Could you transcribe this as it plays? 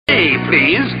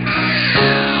please.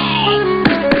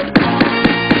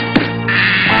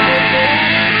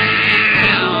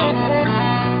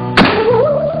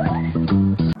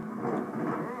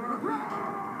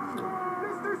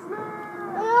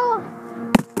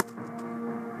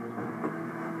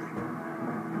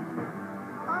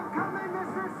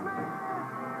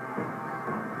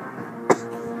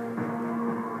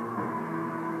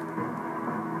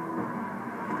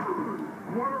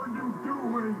 What are you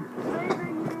doing?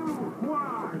 Saving you!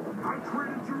 Why? I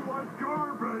treated you like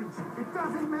garbage! It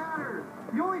doesn't matter!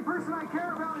 The only person I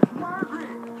care about is Margaret!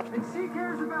 And she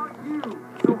cares about you!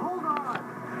 So hold on!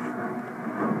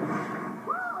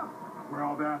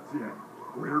 Well, that's it.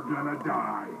 We're gonna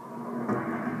die.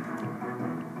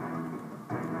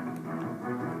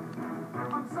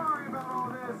 I'm sorry about all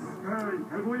this!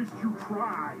 Hey, at least you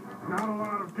tried. Not a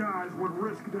lot of guys would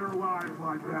risk their lives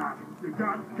like that. You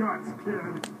got guts,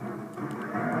 kid.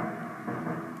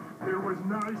 It was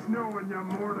nice knowing you,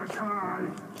 Mordecai.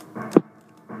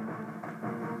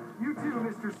 You too,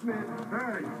 Mr. Smith.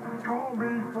 Hey, call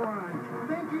me Frank.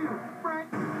 Thank you,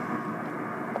 Frank!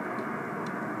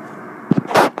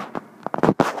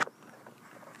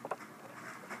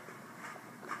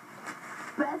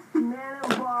 Best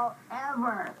cannonball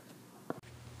ever.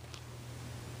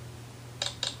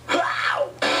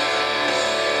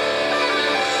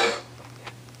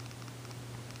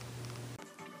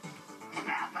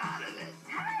 Snap out of this.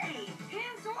 Hey,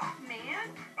 hands off, man.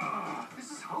 This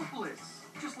is hopeless.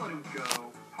 Just let him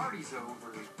go. Party's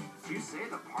over. You say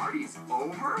the party's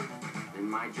over? Then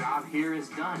my job here is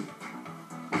done.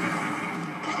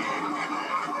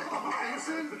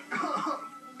 Benson?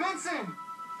 Benson!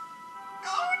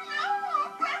 Oh no!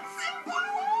 Benson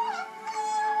blew up!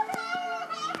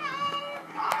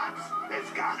 Pops,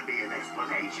 there's gotta be an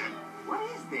explanation. What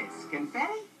is this?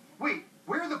 Confetti? Wait,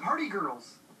 where are the party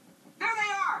girls? There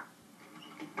they are.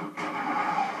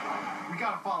 We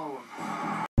gotta follow them.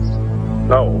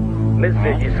 なお、メッ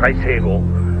セージ再生後、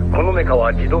このメカ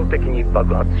は自動的に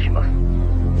爆発します。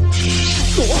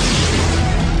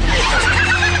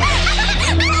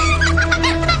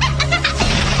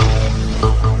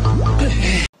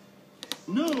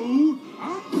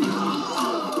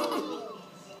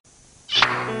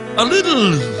A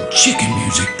little chicken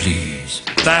music, please.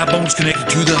 Thigh bones connected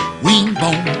to the wing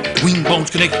bones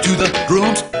connected to the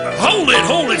drums. Hold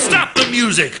it, stop the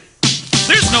music.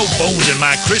 There's no bones in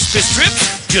my crispy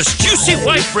strips, just juicy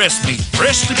white breast meat,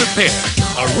 freshly prepared.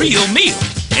 A real meal.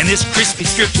 And this crispy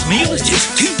strips meal is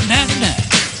just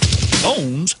 $2.99.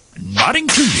 Bones not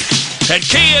included. At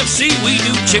KFC, we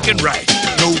do chicken right.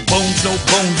 No bones, no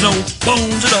bones, no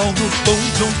bones at all. No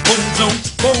bones, no bones, no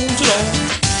bones at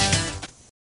all.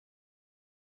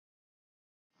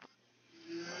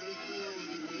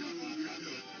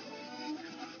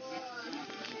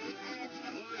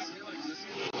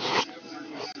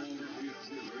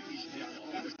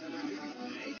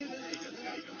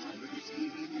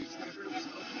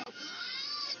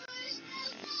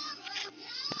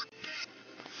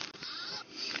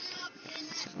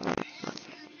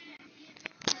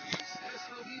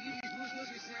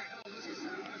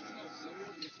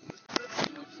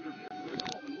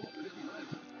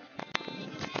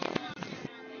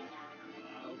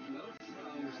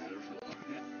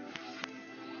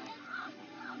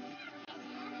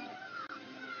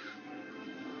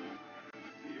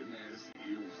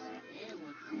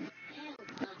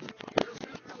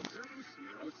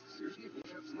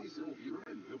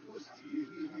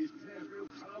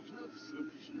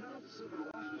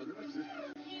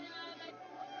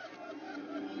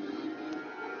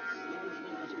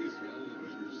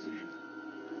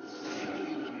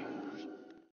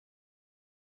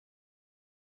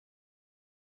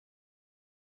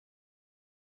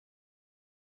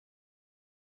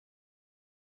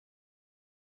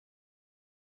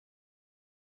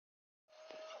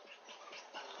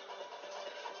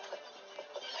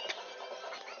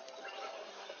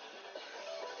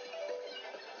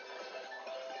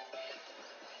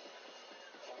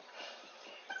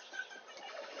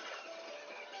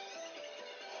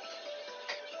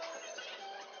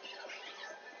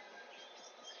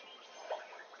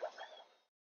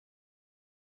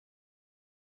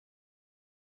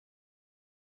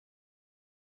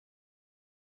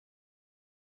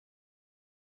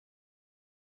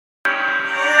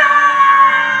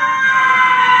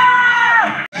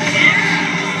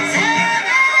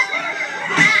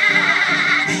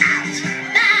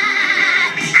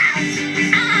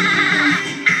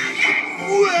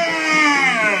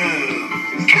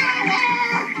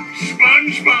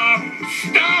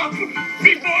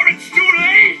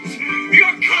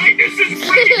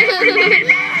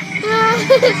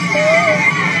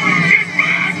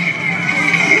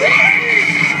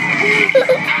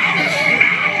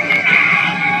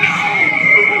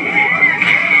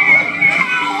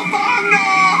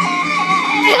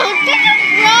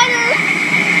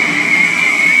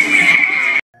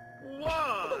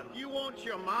 What? You want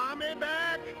your mommy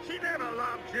back? She never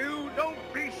loved you. Don't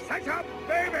be such a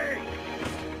baby.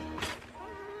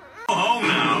 Go home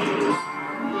now.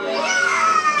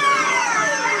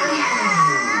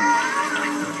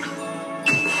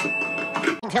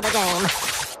 To the game.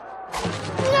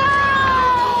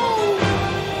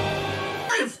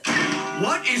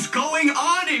 What is going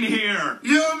on in here?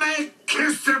 You may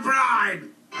kiss the bride.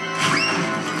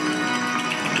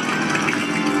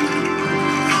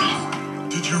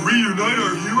 Did you reunite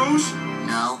our heroes?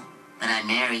 No, but I'm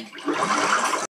married.